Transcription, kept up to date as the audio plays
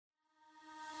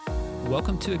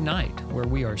Welcome to Ignite, where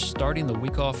we are starting the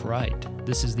week off right.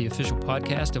 This is the official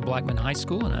podcast of Blackman High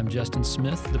School, and I'm Justin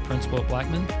Smith, the principal at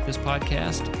Blackman. This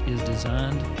podcast is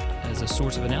designed as a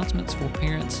source of announcements for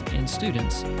parents and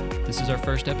students. This is our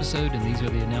first episode, and these are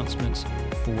the announcements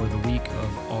for the week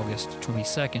of August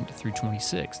 22nd through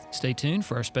 26th. Stay tuned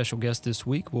for our special guest this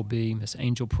week will be Ms.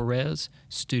 Angel Perez,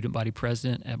 Student Body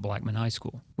President at Blackman High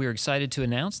School. We are excited to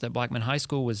announce that Blackman High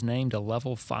School was named a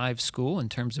Level 5 school in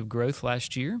terms of growth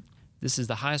last year. This is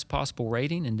the highest possible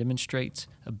rating and demonstrates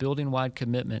a building-wide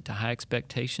commitment to high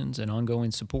expectations and ongoing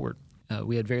support.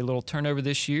 We had very little turnover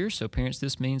this year, so parents,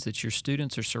 this means that your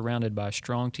students are surrounded by a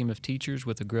strong team of teachers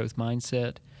with a growth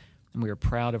mindset, and we are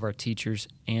proud of our teachers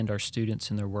and our students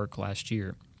in their work last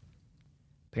year.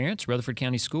 Parents, Rutherford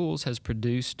County Schools has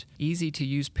produced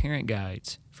easy-to-use parent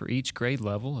guides for each grade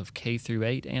level of K through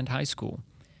 8 and high school.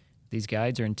 These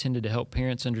guides are intended to help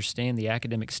parents understand the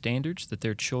academic standards that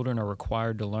their children are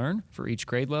required to learn for each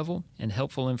grade level and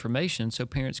helpful information so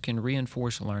parents can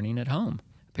reinforce learning at home.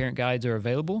 Parent guides are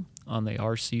available on the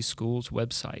RC Schools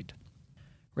website.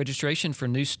 Registration for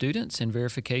new students and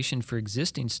verification for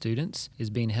existing students is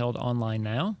being held online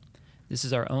now. This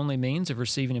is our only means of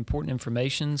receiving important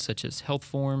information such as health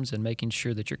forms and making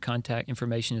sure that your contact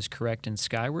information is correct in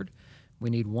Skyward. We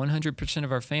need 100%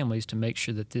 of our families to make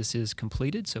sure that this is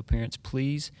completed, so parents,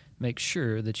 please make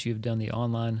sure that you have done the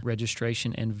online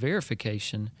registration and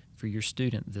verification for your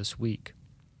student this week.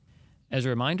 As a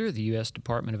reminder, the U.S.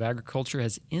 Department of Agriculture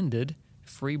has ended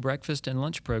free breakfast and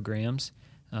lunch programs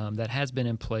that has been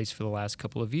in place for the last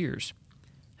couple of years.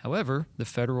 However, the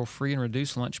federal free and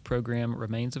reduced lunch program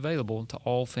remains available to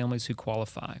all families who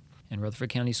qualify, and Rutherford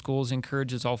County Schools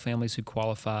encourages all families who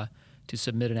qualify to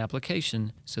submit an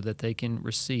application so that they can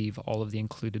receive all of the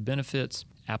included benefits.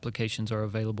 Applications are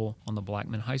available on the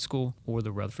Blackman High School or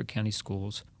the Rutherford County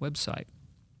Schools website.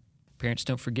 Parents,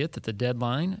 don't forget that the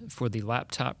deadline for the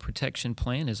laptop protection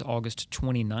plan is August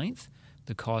 29th.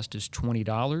 The cost is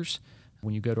 $20.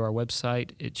 When you go to our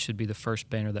website, it should be the first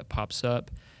banner that pops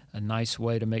up. A nice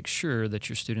way to make sure that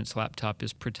your student's laptop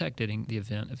is protected in the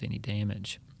event of any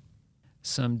damage.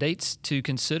 Some dates to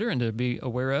consider and to be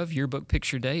aware of. Yearbook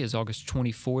Picture Day is August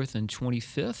 24th and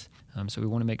 25th, so we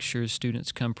want to make sure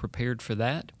students come prepared for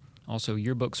that. Also,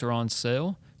 yearbooks are on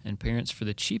sale, and parents, for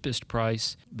the cheapest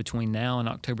price between now and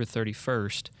October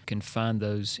 31st, can find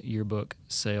those yearbook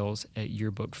sales at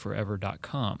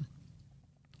yearbookforever.com.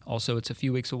 Also, it's a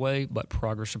few weeks away, but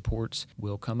progress reports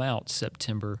will come out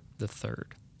September the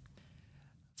 3rd.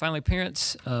 Finally,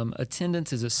 parents,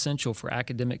 attendance is essential for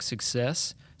academic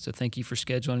success, so thank you for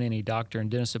scheduling any doctor and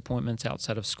dentist appointments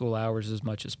outside of school hours as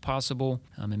much as possible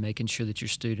and making sure that your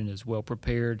student is well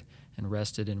prepared and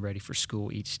rested and ready for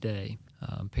school each day.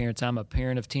 Parents, I'm a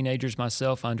parent of teenagers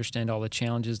myself. I understand all the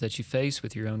challenges that you face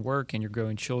with your own work and your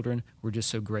growing children. We're just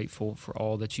so grateful for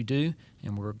all that you do,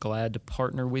 and we're glad to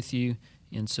partner with you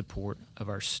in support of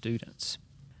our students.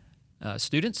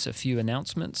 Students, a few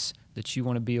announcements that you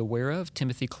want to be aware of.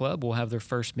 Timothy Club will have their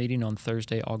first meeting on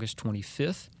Thursday, August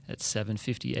 25th at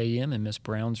 7:50 a.m. in Miss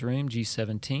Brown's room,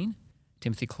 G17.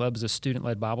 Timothy Club is a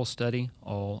student-led Bible study.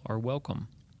 All are welcome.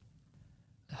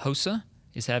 HOSA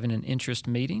is having an interest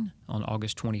meeting on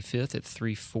August 25th at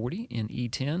 3:40 in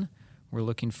E10. We're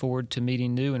looking forward to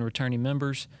meeting new and returning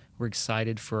members. We're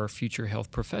excited for our future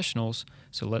health professionals,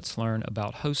 so let's learn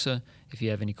about HOSA. If you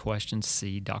have any questions,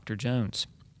 see Dr. Jones.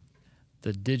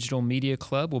 The Digital Media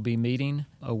Club will be meeting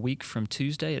a week from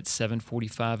Tuesday at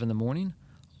 7:45 in the morning.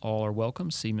 All are welcome.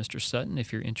 See Mr. Sutton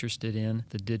if you're interested in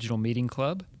the Digital Meeting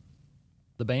Club.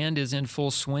 The band is in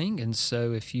full swing, and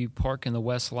so if you park in the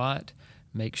west lot,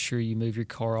 make sure you move your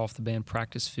car off the band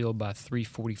practice field by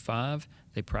 3:45.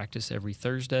 They practice every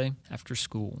Thursday after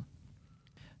school.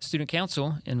 Student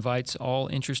Council invites all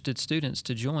interested students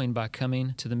to join by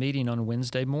coming to the meeting on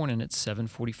Wednesday morning at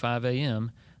 7:45 a.m.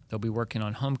 They'll be working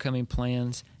on homecoming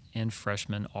plans and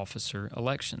freshman officer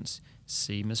elections.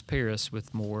 See Ms. Paris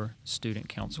with more Student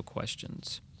Council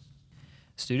questions.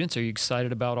 Students, are you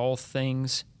excited about all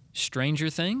things Stranger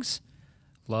Things?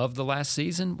 Love the last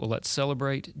season? Well, let's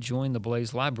celebrate. Join the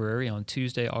Blaze Library on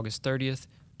Tuesday, August 30th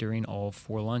during all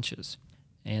 4 lunches.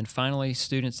 And finally,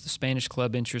 students, the Spanish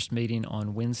Club interest meeting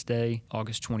on Wednesday,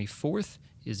 August 24th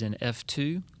is in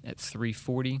F2 at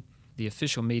 3:40. The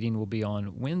official meeting will be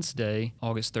on Wednesday,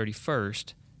 August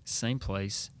 31st, same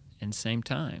place and same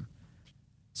time.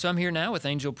 So I'm here now with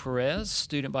Angel Perez,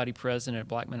 Student Body President at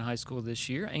Blackman High School this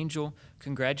year. Angel,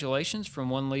 congratulations from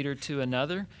one leader to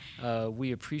another.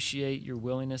 We appreciate your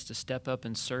willingness to step up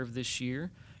and serve this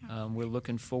year. We're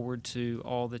looking forward to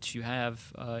all that you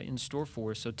have in store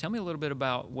for us. So tell me a little bit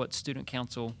about what Student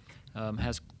Council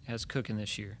has cooking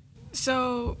this year.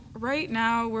 So right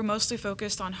now we're mostly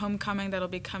focused on homecoming that'll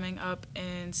be coming up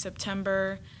in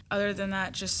September. Other than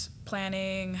that, just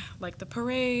planning like the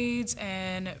parades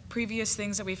and previous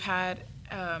things that we've had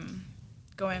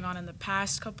going on in the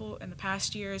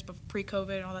past years, but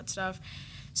pre-COVID and all that stuff.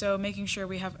 So making sure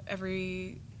we have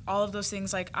all of those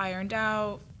things like ironed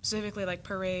out, specifically like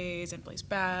parades and Blaze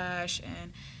Bash,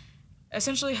 and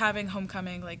essentially having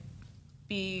homecoming like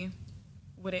be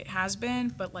what it has been,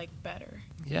 but like better.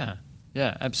 Yeah,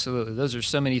 absolutely. Those are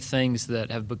so many things that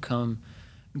have become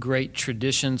great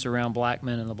traditions around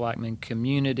Blackman and the Blackman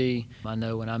community. I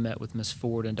know when I met with Ms.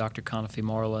 Ford and Dr. Conaffey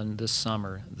Marlin this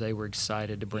summer, they were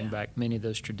excited to bring back many of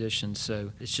those traditions.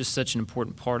 So it's just such an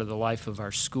important part of the life of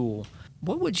our school.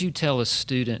 What would you tell a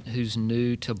student who's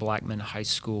new to Blackman High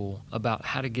School about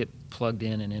how to get plugged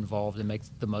in and involved and make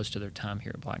the most of their time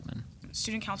here at Blackman?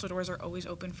 Student council doors are always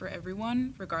open for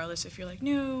everyone, regardless if you're like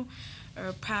new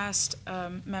or past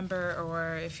member,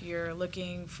 or if you're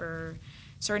looking for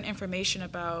certain information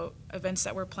about events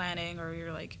that we're planning, or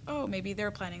you're like, oh, maybe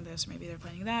they're planning this, maybe they're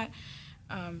planning that.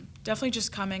 Definitely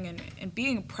just coming and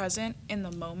being present in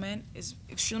the moment is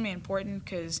extremely important,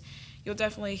 because you'll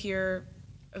definitely hear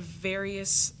of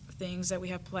various things that we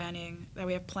have planned,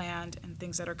 and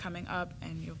things that are coming up,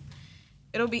 and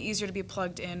it'll be easier to be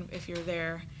plugged in if you're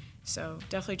there. So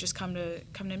definitely just come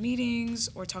to meetings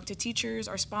or talk to teachers,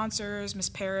 our sponsors, Ms.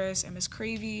 Paris and Ms.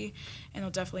 Cravey, and they'll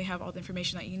definitely have all the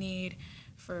information that you need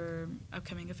for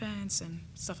upcoming events and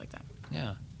stuff like that.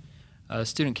 Yeah.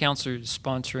 Student council is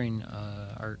sponsoring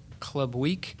our club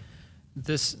week.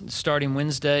 This starting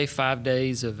Wednesday, 5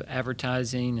 days of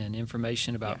advertising and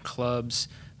information about clubs.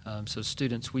 So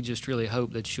students, we just really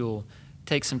hope that you'll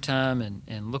take some time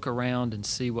and look around and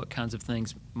see what kinds of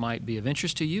things might be of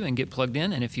interest to you and get plugged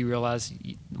in. And if you realize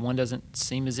one doesn't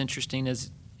seem as interesting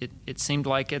as it seemed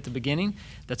like at the beginning,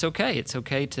 that's okay. It's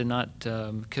okay to not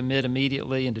commit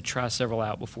immediately and to try several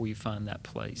out before you find that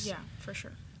place. Yeah, for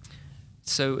sure.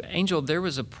 So, Angel, there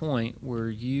was a point where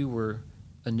you were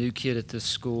a new kid at this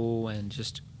school and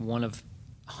just one of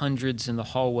hundreds in the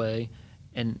hallway,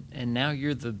 and now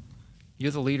you're the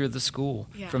leader of the school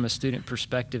from a student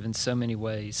perspective in so many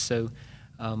ways. So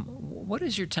what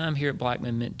has your time here at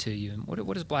Blackman meant to you, and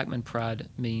what does Blackman Pride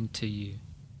mean to you?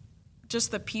 Just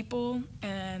the people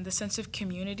and the sense of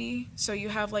community. So you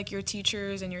have like your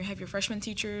teachers, and you have your freshman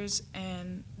teachers,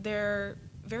 and they're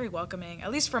very welcoming. At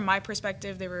least from my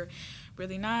perspective, they were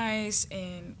really nice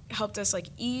and helped us like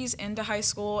ease into high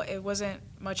school. It wasn't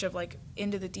much of like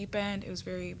into the deep end. It was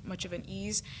very much of an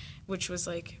ease, which was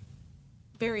like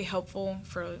very helpful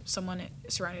for someone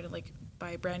surrounded like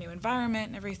by a brand new environment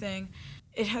and everything.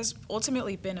 It has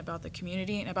ultimately been about the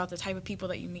community and about the type of people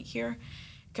that you meet here,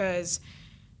 because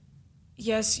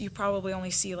yes, you probably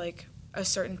only see like a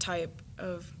certain type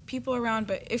of people around,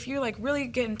 but if you like really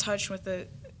get in touch with the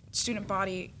student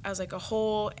body as like a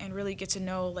whole and really get to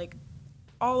know like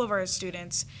all of our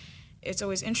students, it's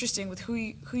always interesting with who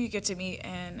you get to meet,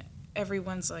 and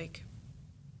everyone's like,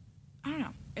 I don't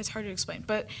know, it's hard to explain,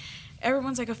 but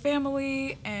everyone's like a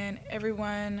family, and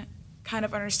everyone kind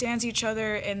of understands each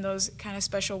other in those kind of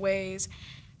special ways.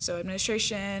 So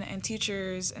administration and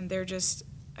teachers, and they're just,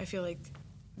 I feel like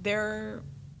their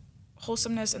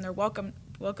wholesomeness and their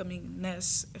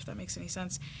welcomingness, if that makes any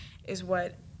sense, is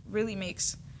what really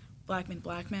makes Blackman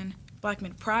Blackman.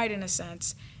 Blackman Pride, in a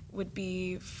sense, would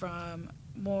be from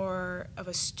more of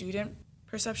a student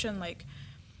perception, like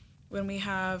when we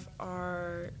have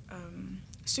our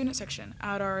student section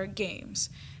at our games.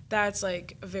 That's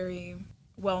like a very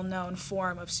well-known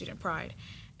form of student pride,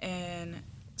 and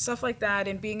stuff like that,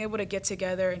 and being able to get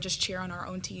together and just cheer on our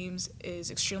own teams is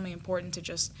extremely important, to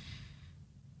just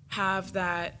have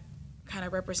that kind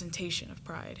of representation of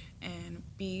pride and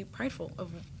be prideful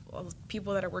of all the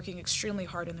people that are working extremely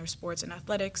hard in their sports and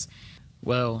athletics.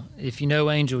 Well, if you know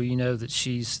Angel, you know that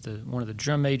she's one of the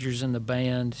drum majors in the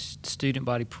band, student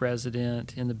body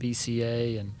president in the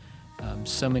BCA, and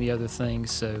so many other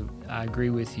things. So I agree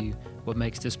with you. What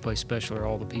makes this place special are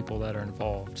all the people that are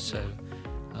involved. So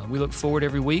we look forward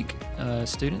every week,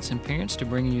 students and parents, to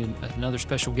bringing you another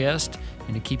special guest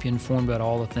and to keep you informed about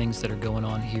all the things that are going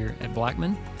on here at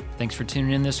Blackman. Thanks for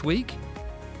tuning in this week.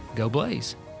 Go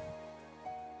Blaze.